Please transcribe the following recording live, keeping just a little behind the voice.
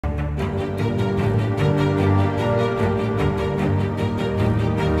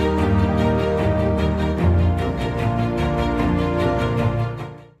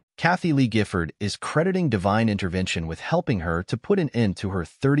Kathie Lee Gifford is crediting divine intervention with helping her to put an end to her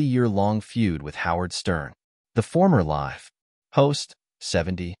 30-year-long feud with Howard Stern. The former live host,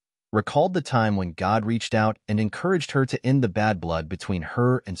 70, recalled the time when God reached out and encouraged her to end the bad blood between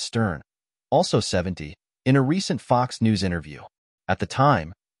her and Stern, also 70, in a recent Fox News interview. At the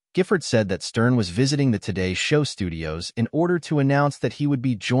time, Gifford said that Stern was visiting the Today Show studios in order to announce that he would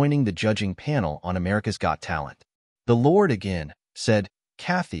be joining the judging panel on America's Got Talent. "The Lord again," said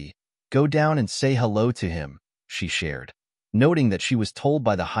Kathie, "go down and say hello to him," she shared, noting that she was told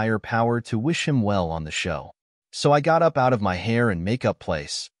by the higher power to wish him well on the show. "So I got up out of my hair and makeup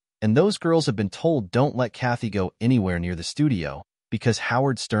place, and those girls have been told don't let Kathie go anywhere near the studio because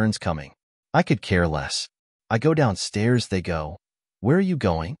Howard Stern's coming. I could care less. I go downstairs, they go, 'Where are you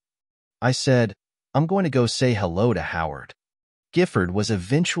going?' I said, 'I'm going to go say hello to Howard.'" Gifford was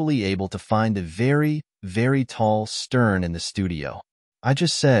eventually able to find the very, very tall Stern in the studio. "I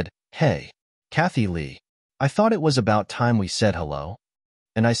just said, 'Hey, Kathie Lee, I thought it was about time we said hello.'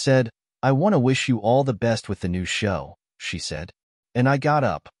 And I said, 'I want to wish you all the best with the new show,'" she said. "And I got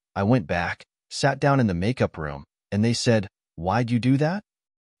up, I went back, sat down in the makeup room, and they said, 'Why'd you do that?'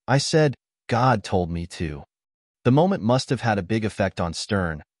 I said, 'God told me to.'" The moment must have had a big effect on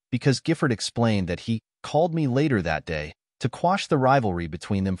Stern, because Gifford explained that he called me later that day to quash the rivalry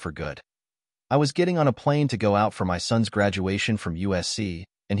between them for good. "I was getting on a plane to go out for my son's graduation from USC,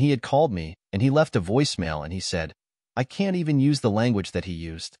 and he had called me, and he left a voicemail, and he said, I can't even use the language that he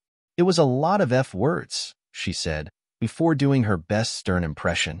used. It was a lot of F words," she said, before doing her best Stern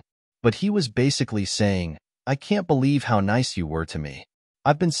impression. "But he was basically saying, 'I can't believe how nice you were to me.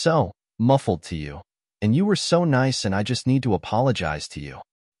 I've been so muffled to you, and you were so nice, and I just need to apologize to you.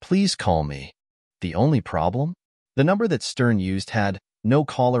 Please call me.'" The only problem? The number that Stern used had no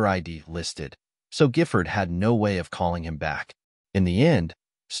caller ID listed, so Gifford had no way of calling him back. In the end,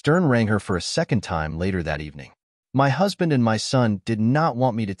 Stern rang her for a second time later that evening. "My husband and my son did not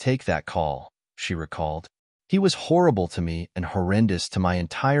want me to take that call," she recalled. "He was horrible to me and horrendous to my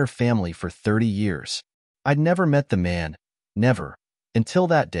entire family for 30 years. I'd never met the man, never, until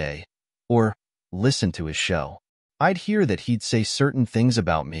that day, or listened to his show. I'd hear that he'd say certain things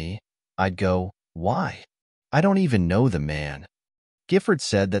about me. I'd go, 'Why? I don't even know the man.'" Gifford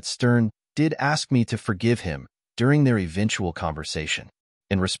said that Stern did ask me to forgive him during their eventual conversation.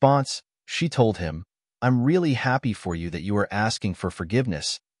 In response, she told him, "I'm really happy for you that you are asking for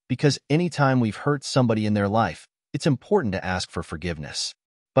forgiveness, because anytime we've hurt somebody in their life, it's important to ask for forgiveness.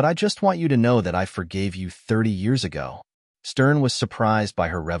 But I just want you to know that I forgave you 30 years ago." Stern was surprised by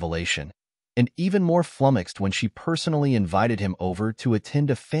her revelation, and even more flummoxed when she personally invited him over to attend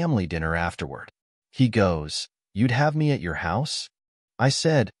a family dinner afterward. He goes, "You'd have me at your house?" I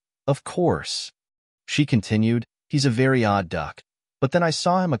said, "Of course." She continued, "He's a very odd duck, but then I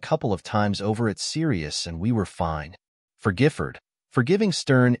saw him a couple of times over at Sirius and we were fine." For Gifford, forgiving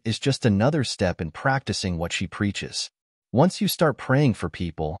Stern is just another step in practicing what she preaches. Once you start praying for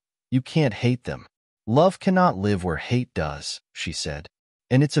people, you can't hate them. "Love cannot live where hate does," she said.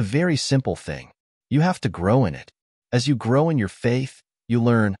 And it's a very simple thing. You have to grow in it. As you grow in your faith, you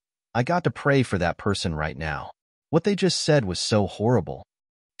learn, I got to pray for that person right now. What they just said was so horrible.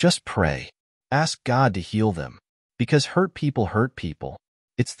 Just pray. Ask God to heal them. Because hurt people hurt people.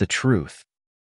 It's the truth.